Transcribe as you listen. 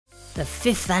The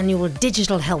 5th Annual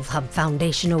Digital Health Hub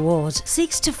Foundation Awards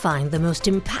seeks to find the most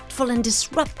impactful and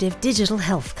disruptive digital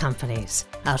health companies.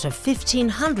 Out of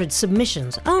 1,500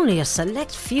 submissions, only a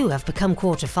select few have become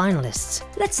quarter-finalists.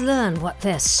 Let's learn what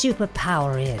their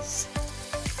superpower is.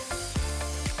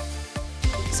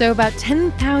 So about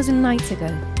 10,000 nights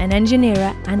ago, an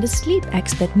engineer and a sleep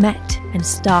expert met and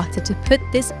started to put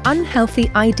this unhealthy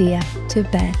idea to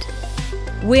bed.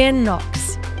 We're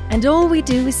Nox, and all we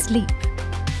do is sleep.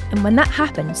 And when that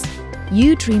happens,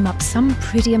 you dream up some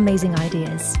pretty amazing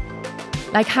ideas.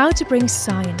 Like how to bring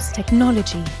science,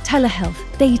 technology,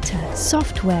 telehealth, data,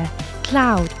 software,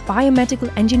 cloud, biomedical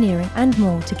engineering and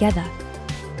more together.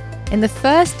 In the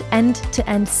first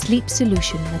end-to-end sleep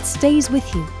solution that stays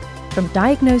with you, from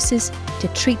diagnosis to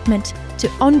treatment to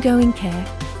ongoing care,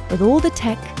 with all the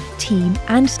tech, team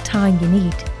and time you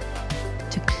need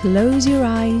to close your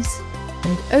eyes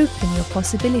and open your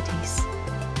possibilities.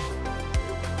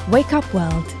 Wake up,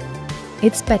 world.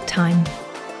 It's bedtime.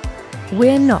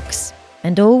 We're Nox,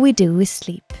 and all we do is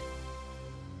sleep.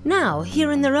 Now,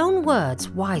 hear in their own words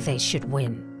why they should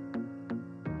win.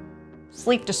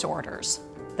 Sleep disorders,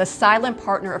 the silent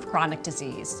partner of chronic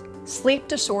disease. Sleep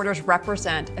disorders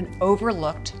represent an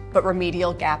overlooked but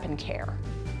remedial gap in care.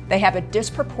 They have a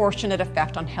disproportionate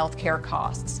effect on healthcare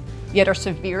costs, yet are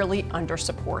severely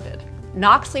undersupported.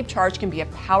 Nox Sleep Charge can be a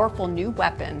powerful new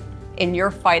weapon in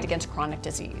your fight against chronic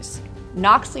disease.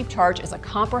 Nox Sleep Charge is a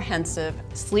comprehensive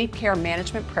sleep care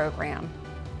management program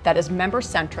that is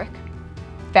member-centric,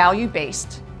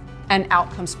 value-based, and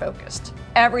outcomes-focused.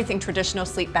 Everything traditional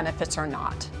sleep benefits are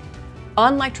not.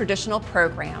 Unlike traditional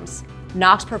programs,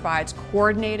 Nox provides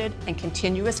coordinated and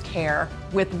continuous care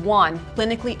with one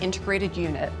clinically integrated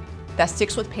unit that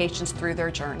sticks with patients through their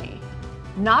journey.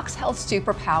 Nox Health's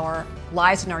superpower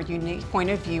lies in our unique point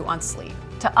of view on sleep.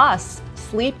 To us,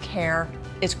 sleep care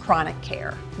is chronic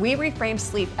care. We reframe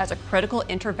sleep as a critical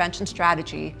intervention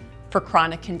strategy for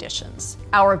chronic conditions.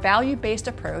 Our value-based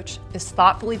approach is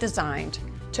thoughtfully designed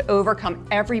to overcome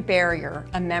every barrier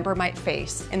a member might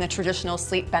face in the traditional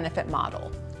sleep benefit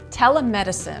model.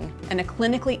 Telemedicine and a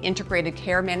clinically integrated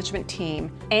care management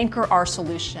team anchor our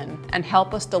solution and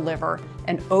help us deliver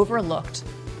an overlooked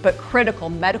but critical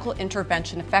medical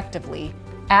intervention effectively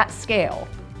at scale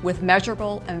with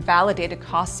measurable and validated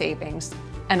cost savings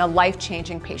and a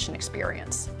life-changing patient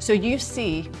experience. So you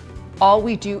see, all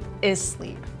we do is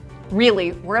sleep.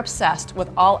 Really, we're obsessed with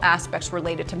all aspects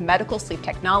related to medical sleep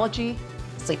technology,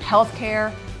 sleep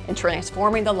healthcare, and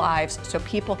transforming the lives so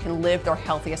people can live their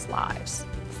healthiest lives.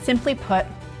 Simply put,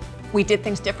 we did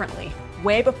things differently,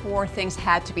 way before things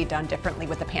had to be done differently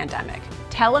with the pandemic.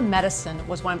 Telemedicine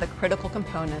was one of the critical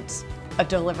components of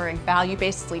delivering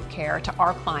value-based sleep care to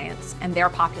our clients and their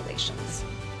populations.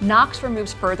 Nox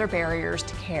removes further barriers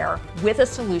to care with a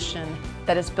solution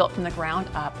that is built from the ground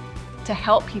up to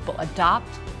help people adopt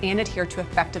and adhere to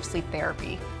effective sleep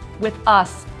therapy. With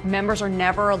us, members are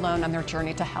never alone on their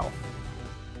journey to health.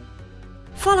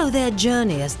 Follow their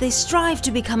journey as they strive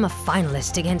to become a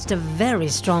finalist against a very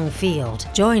strong field.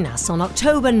 Join us on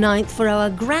October 9th for our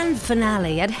grand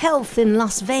finale at Health in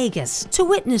Las Vegas to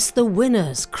witness the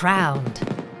winners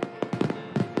crowned.